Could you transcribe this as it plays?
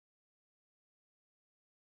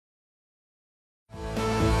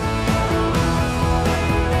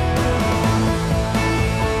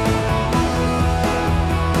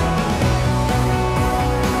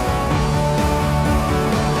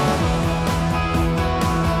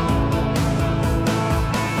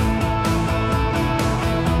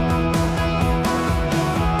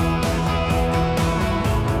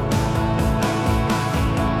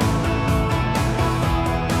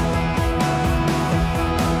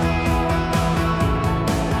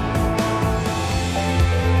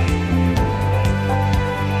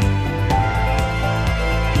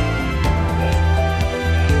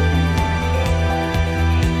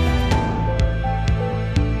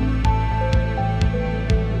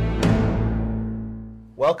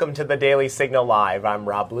Welcome to the Daily Signal Live. I'm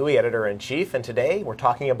Rob Bluey, Editor-in-Chief, and today we're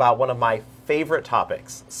talking about one of my favorite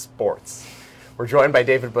topics, sports. We're joined by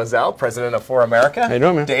David Bozell, President of ForAmerica. How you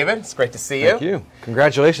doing, man? David, it's great to see you. Thank you.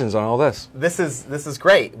 Congratulations on all this. This is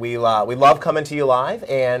great. We love coming to you live,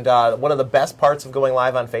 and one of the best parts of going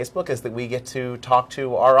live on Facebook is that we get to talk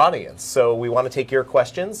to our audience. So we want to take your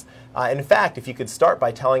questions. In fact, if you could start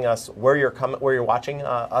by telling us where you're watching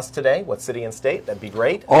us today, what city and state, that'd be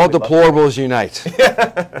great. All deplorables unite.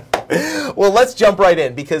 Well, let's jump right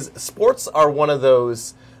in, because sports are one of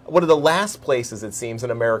the last places, it seems,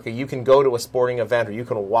 in America you can go to a sporting event or you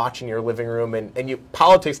can watch in your living room, and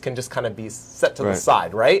politics can just kind of be set to the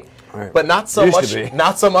side, right? But not so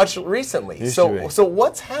much recently. So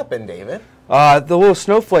what's happened, David? The little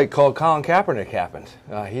snowflake called Colin Kaepernick happened.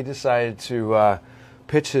 He decided to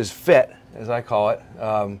pitch his fit, as I call it,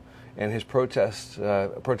 and his protesting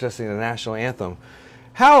the national anthem.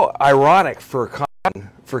 How ironic for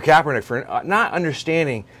Kaepernick for not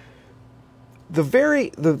understanding the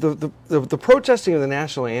protesting of the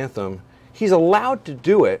national anthem. He's allowed to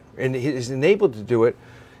do it, and he's enabled to do it,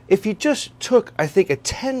 if he just took, I think, a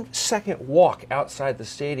 10-second walk outside the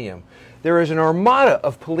stadium. There is an armada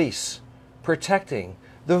of police protecting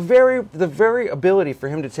the very ability for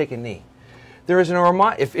him to take a knee. There is an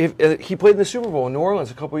armada. If he played in the Super Bowl in New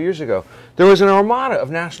Orleans a couple of years ago, there was an armada of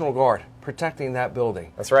National Guard protecting that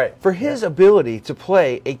building. That's right. For his ability to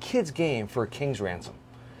play a kid's game for a king's ransom.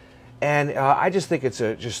 And I just think it's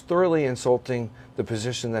just thoroughly insulting, the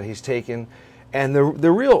position that he's taken. And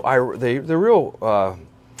the real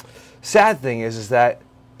sad thing is that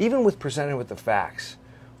even with presented with the facts,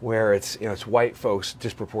 where it's white folks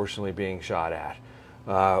disproportionately being shot at,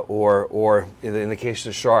 or in the case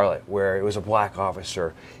of Charlotte, where it was a black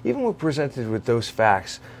officer, even when presented with those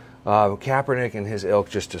facts, Kaepernick and his ilk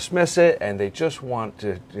just dismiss it, and they just want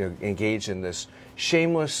to engage in this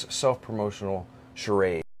shameless self-promotional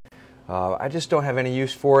charade. I just don't have any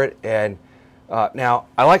use for it. And now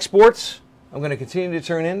I like sports. I'm going to continue to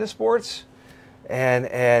turn into sports.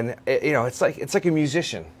 And it's like a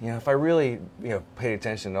musician. If I really paid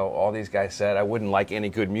attention to all these guys said, I wouldn't like any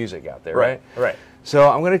good music out there, right? Right. So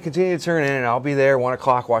I'm going to continue to turn in, and I'll be there 1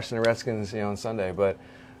 o'clock watching the Redskins on Sunday. But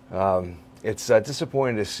it's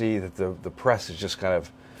disappointing to see that the press is just kind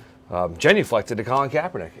of genuflected to Colin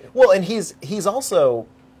Kaepernick. Well, and he's also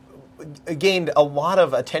gained a lot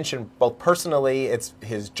of attention, both personally.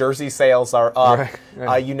 His jersey sales are up.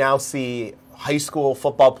 Right. You now see high school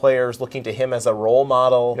football players looking to him as a role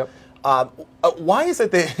model. Yep. Why is it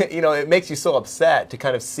that it makes you so upset to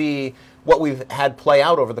kind of see what we've had play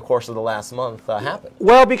out over the course of the last month happen?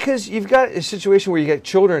 Well, because you've got a situation where you get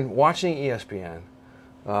children watching ESPN,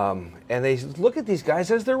 and they look at these guys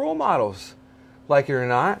as their role models. Like it or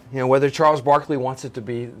not, whether Charles Barkley wants it to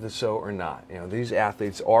be so or not, these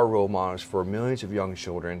athletes are role models for millions of young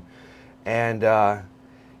children. And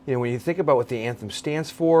when you think about what the anthem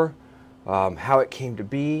stands for, how it came to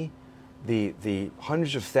be, the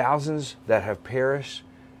hundreds of thousands that have perished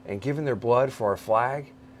and given their blood for our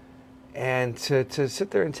flag, and to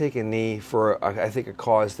sit there and take a knee for, I think, a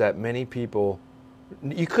cause that many people,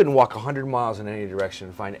 you couldn't walk 100 miles in any direction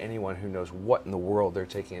and find anyone who knows what in the world they're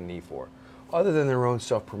taking a knee for, other than their own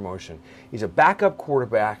self-promotion. He's a backup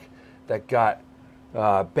quarterback that got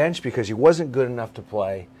benched because he wasn't good enough to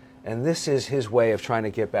play, and this is his way of trying to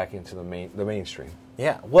get back into the mainstream.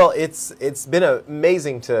 Yeah, well, it's been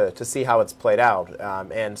amazing to see how it's played out,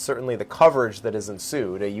 and certainly the coverage that has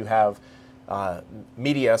ensued. You have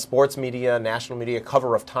media, sports media, national media,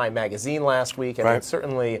 cover of Time magazine last week, and it's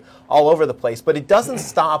certainly all over the place. But it doesn't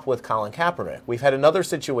stop with Colin Kaepernick. We've had another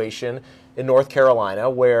situation in North Carolina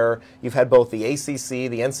where you've had both the ACC,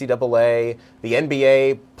 the NCAA, the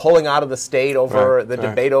NBA pulling out of the state over the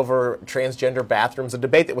debate over transgender bathrooms, a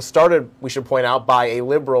debate that was started, we should point out, by a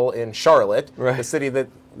liberal in Charlotte, the city that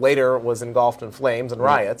later was engulfed in flames and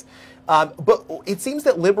riots. But it seems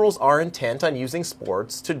that liberals are intent on using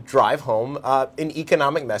sports to drive home an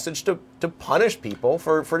economic message to punish people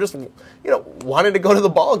for just wanting to go to the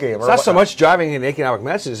ball game. It's not so much driving an economic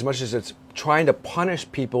message as much as it's trying to punish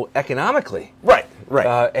people economically. Right.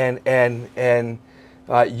 And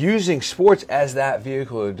using sports as that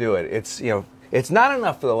vehicle to do it. It's not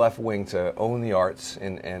enough for the left wing to own the arts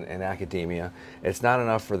and academia. It's not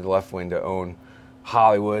enough for the left wing to own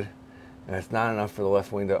Hollywood. And it's not enough for the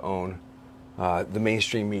left wing to own the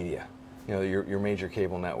mainstream media, your major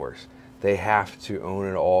cable networks. They have to own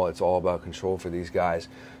it all. It's all about control for these guys.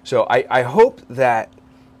 So I hope that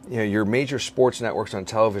your major sports networks on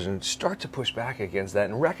television start to push back against that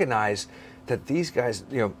and recognize that these guys,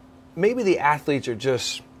 maybe the athletes are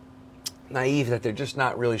just naive that they're just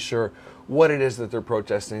not really sure what it is that they're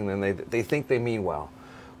protesting, and they think they mean well.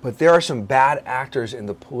 But there are some bad actors in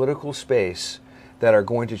the political space that are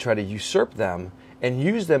going to try to usurp them and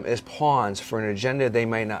use them as pawns for an agenda they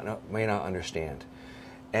may not understand.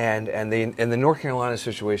 And the North Carolina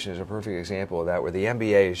situation is a perfect example of that, where the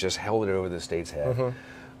NBA has just held it over the state's head.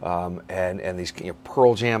 And these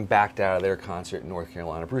Pearl Jam backed out of their concert in North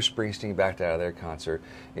Carolina. Bruce Springsteen backed out of their concert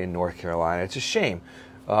in North Carolina. It's a shame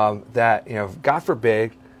that, God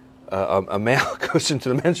forbid, a male goes into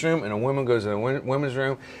the men's room and a woman goes in the women's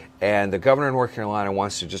room, and the governor of North Carolina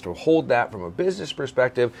wants to just hold that from a business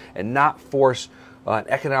perspective and not force an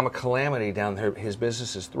economic calamity down his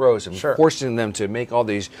business's throats and forcing them to make all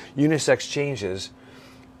these unisex changes.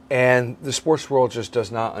 And the sports world just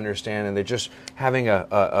does not understand, and they're just having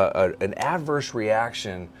an adverse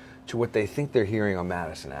reaction to what they think they're hearing on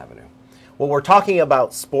Madison Avenue. Well, we're talking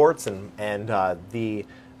about sports and the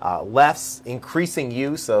left's increasing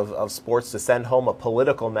use of sports to send home a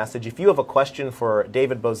political message. If you have a question for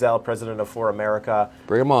David Bozell, president of ForAmerica,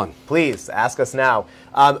 bring him on. Please ask us now.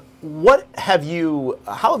 How have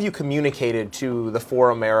you communicated to the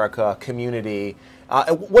ForAmerica community?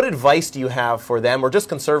 What advice do you have for them, or just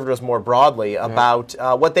conservatives more broadly, about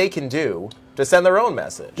what they can do to send their own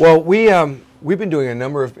message? Well, we've been doing a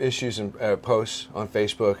number of issues and posts on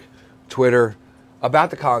Facebook, Twitter,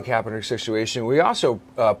 about the Colin Kaepernick situation. We also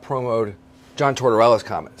promoted John Tortorella's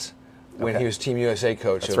comments when he was Team USA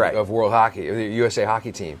coach of World Hockey, or the USA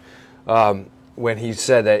Hockey Team, when he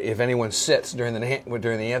said that if anyone sits during the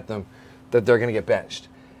anthem, that they're going to get benched.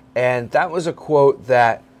 And that was a quote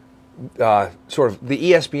that sort of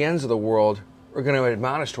the ESPNs of the world are going to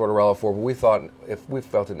admonish Tortorella for, but we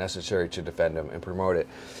felt it necessary to defend him and promote it.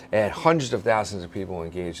 And hundreds of thousands of people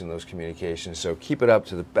engaged in those communications. So keep it up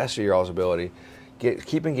to the best of your all's ability.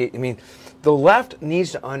 Keep engaged. I mean, the left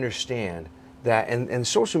needs to understand that, and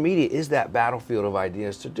social media is that battlefield of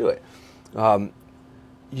ideas to do it.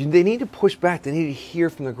 They need to push back. They need to hear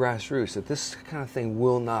from the grassroots that this kind of thing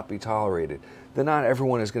will not be tolerated. That not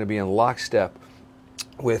everyone is going to be in lockstep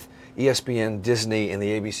with ESPN, Disney, and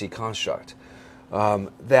the ABC construct.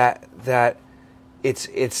 That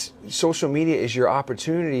it's social media is your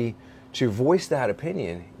opportunity to voice that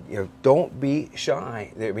opinion. Don't be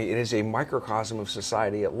shy. I mean, it is a microcosm of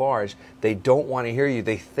society at large. They don't want to hear you.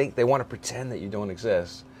 They want to pretend that you don't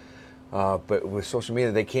exist. But with social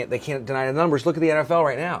media, they can't deny the numbers. Look at the NFL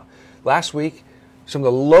right now. Last week, some of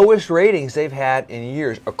the lowest ratings they've had in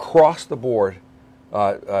years across the board.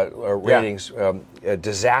 Ratings a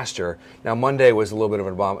disaster. Now Monday was a little bit of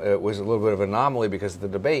an anomaly because of the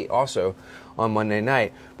debate also on Monday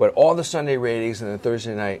night. But all the Sunday ratings and the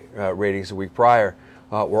Thursday night ratings the week prior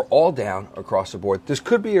were all down across the board. This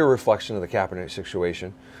could be a reflection of the Kaepernick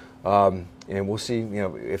situation, and we'll see.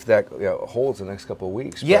 If that holds the next couple of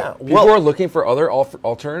weeks. Yeah, people are looking for other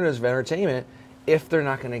alternatives of entertainment if they're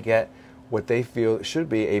not going to get what they feel should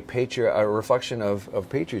be a reflection of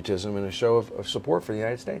patriotism and a show of support for the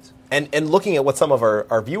United States. And looking at what some of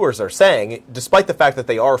our viewers are saying, despite the fact that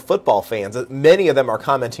they are football fans, many of them are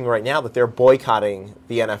commenting right now that they're boycotting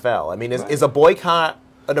the NFL. I mean, is a boycott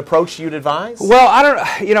an approach you'd advise? Well, I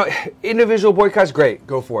don't. Individual boycotts, great,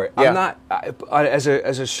 go for it. Yeah. I'm not as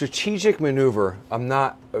a strategic maneuver. I'm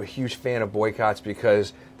not a huge fan of boycotts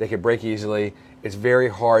because they can break easily. It's very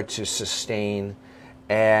hard to sustain.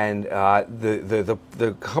 And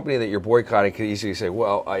the company that you're boycotting could easily say,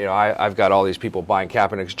 well, I've got all these people buying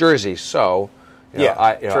Kaepernick's jersey, so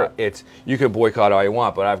you can boycott all you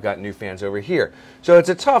want, but I've got new fans over here. So it's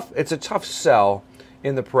a tough sell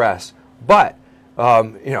in the press. But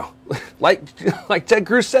like Ted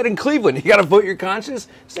Cruz said in Cleveland, you got to vote your conscience.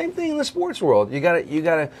 Same thing in the sports world. You got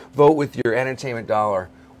to vote with your entertainment dollar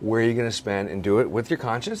where you're going to spend, and do it with your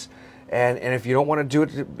conscience. And if you don't want to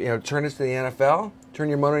do it, turn it to the NFL. Turn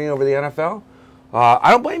your money over to the NFL.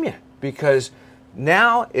 I don't blame you, because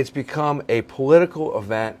now it's become a political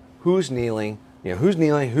event. Who's kneeling?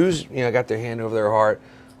 Who's got their hand over their heart?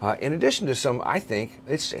 In addition to some, I think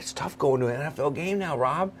it's tough going to an NFL game now,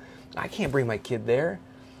 Rob. I can't bring my kid there.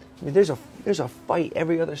 I mean, there's a fight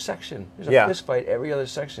every other section. There's a fist fight every other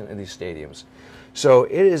section in these stadiums. So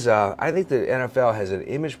it is. I think the NFL has an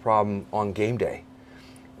image problem on game day.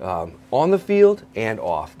 On the field and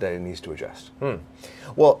off, that it needs to adjust.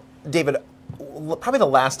 Well, David, probably the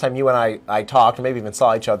last time you and I talked, or maybe even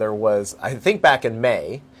saw each other, was, I think, back in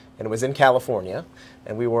May, and it was in California,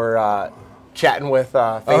 and we were chatting with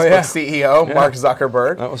Facebook CEO Mark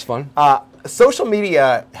Zuckerberg. That was fun. Social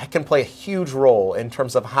media can play a huge role in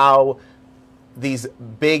terms of how these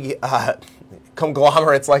big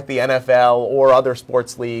conglomerates like the NFL or other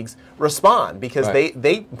sports leagues respond, because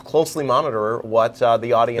they closely monitor what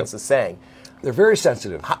the audience is saying. They're very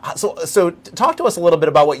sensitive. So talk to us a little bit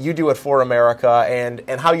about what you do at ForAmerica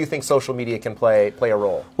and how you think social media can play a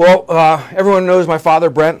role. Well, everyone knows my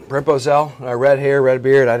father, Brent Bozell. Red hair, red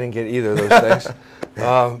beard. I didn't get either of those things.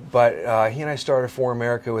 But he and I started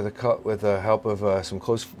ForAmerica with the help of some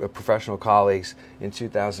close professional colleagues in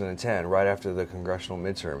 2010, right after the congressional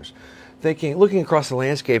midterms. Looking across the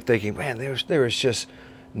landscape, thinking, man, there was just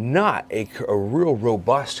not a real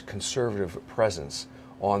robust conservative presence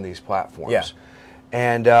on these platforms. Yeah.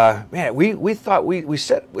 And man, we thought we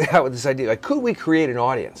set out with this idea, like, could we create an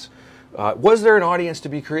audience? Was there an audience to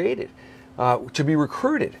be created, to be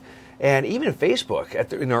recruited? And even Facebook,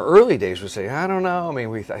 in our early days, would say, I don't know. I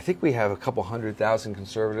mean, I think we have a couple 100,000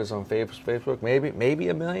 conservatives on Facebook, maybe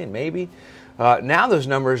a million, maybe. Now those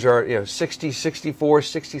numbers are 60, 64,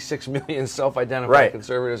 66 million self-identified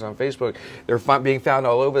conservatives on Facebook. They're being found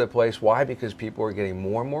all over the place. Why? Because people are getting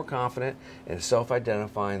more and more confident in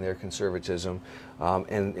self-identifying their conservatism.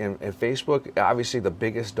 And Facebook, obviously the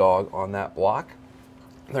biggest dog on that block.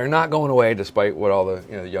 They're not going away, despite what all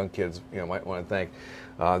the young kids might want to think.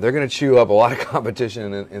 They're going to chew up a lot of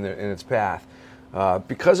competition in its path.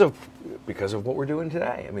 Because of what we're doing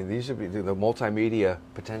today. I mean, the multimedia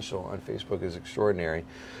potential on Facebook is extraordinary.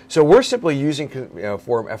 So we're simply using, at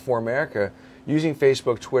ForAmerica, using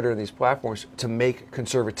Facebook, Twitter, and these platforms to make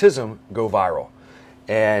conservatism go viral.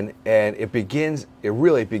 And it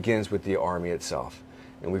really begins with the Army itself.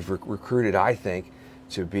 And we've recruited, I think,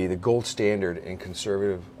 to be the gold standard in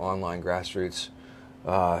conservative online grassroots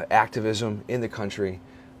activism in the country.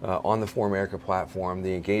 On the ForAmerica platform,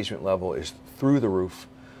 the engagement level is through the roof.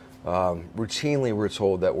 Routinely, we're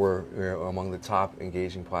told that we're among the top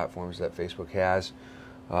engaging platforms that Facebook has.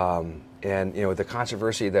 And the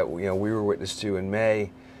controversy that we were witness to in May,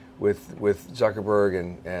 with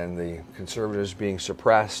Zuckerberg and the conservatives being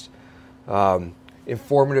suppressed,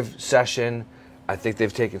 informative session. I think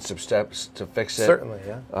they've taken some steps to fix it. Certainly,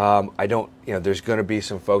 yeah. I don't. There's going to be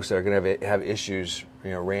some folks that are going to have issues,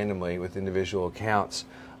 randomly with individual accounts.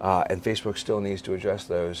 And Facebook still needs to address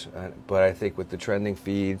those. But I think with the trending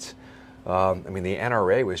feeds, the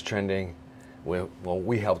NRA was trending. Well,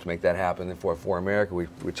 we helped make that happen for ForAmerica.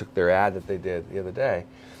 We took their ad that they did the other day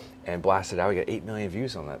and blasted out. We got 8 million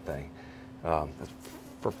views on that thing. That's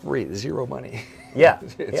for free, zero money. Yeah.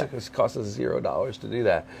 It cost us $0 to do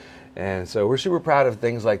that. And so we're super proud of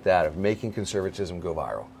things like that, of making conservatism go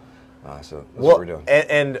viral. So that's what we're doing.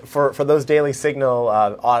 And for those Daily Signal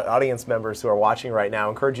audience members who are watching right now, I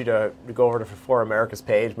encourage you to go over to ForAmerica's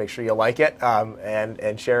page, make sure you like it,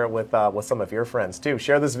 and share it with some of your friends too.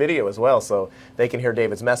 Share this video as well so they can hear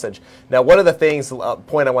David's message. Now, one of the things,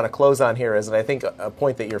 point I want to close on here is, and I think a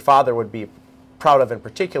point that your father would be proud of in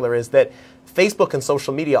particular, is that Facebook and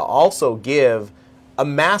social media also give a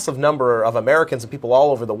massive number of Americans and people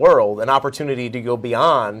all over the world an opportunity to go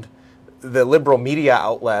beyond the liberal media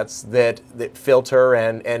outlets that filter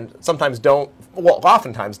and sometimes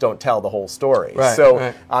oftentimes don't tell the whole story. Right, so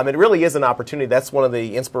right. It really is an opportunity. That's one of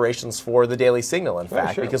the inspirations for the Daily Signal, in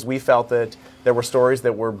fact, sure. because we felt that there were stories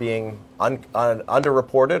that were being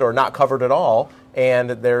underreported or not covered at all, and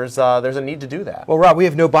there's a need to do that. Well, Rob, we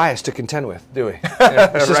have no bias to contend with, do we?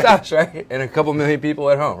 It's just us, right? And a couple million people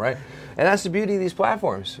at home, right? And that's the beauty of these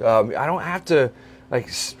platforms. I don't have to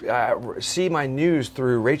see my news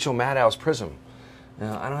through Rachel Maddow's prism.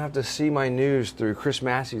 I don't have to see my news through Chris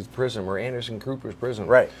Massey's prism or Anderson Cooper's prism.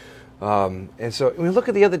 Right. And so we look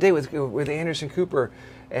at the other day with Anderson Cooper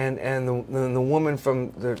and the woman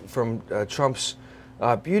from Trump's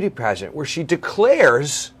beauty pageant, where she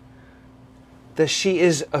declares that she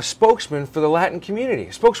is a spokeswoman for the Latin community,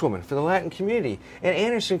 and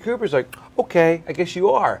Anderson Cooper's like, okay, I guess you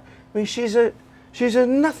are. I mean, she's a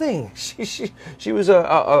nothing. She was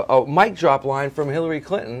a mic drop line from Hillary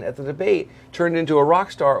Clinton at the debate, turned into a rock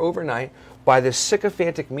star overnight by this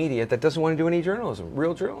sycophantic media that doesn't want to do any journalism,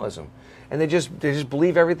 real journalism, and they just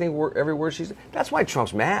believe every word she's. That's why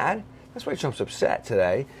Trump's mad. That's why Trump's upset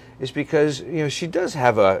today, is because she does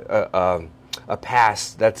have a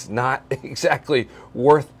past that's not exactly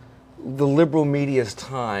worth the liberal media's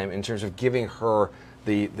time in terms of giving her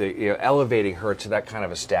elevating her to that kind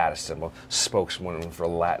of a status symbol, spokeswoman for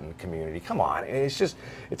the Latin community. Come on, it's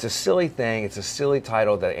a silly thing. It's a silly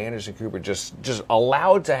title that Anderson Cooper just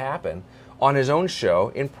allowed to happen on his own show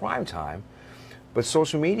in prime time. But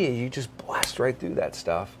social media, you just blast right through that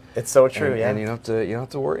stuff. It's so true, and you don't have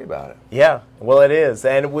to worry about it. Yeah, well, it is.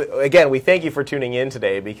 And again, we thank you for tuning in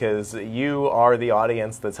today, because you are the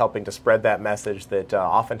audience that's helping to spread that message that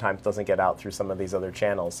oftentimes doesn't get out through some of these other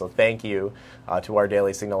channels. So thank you to our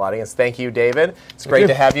Daily Signal audience. Thank you, David. It's great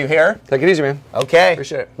to have you here. Take it easy, man. Okay.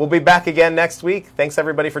 Appreciate it. We'll be back again next week. Thanks,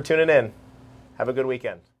 everybody, for tuning in. Have a good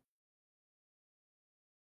weekend.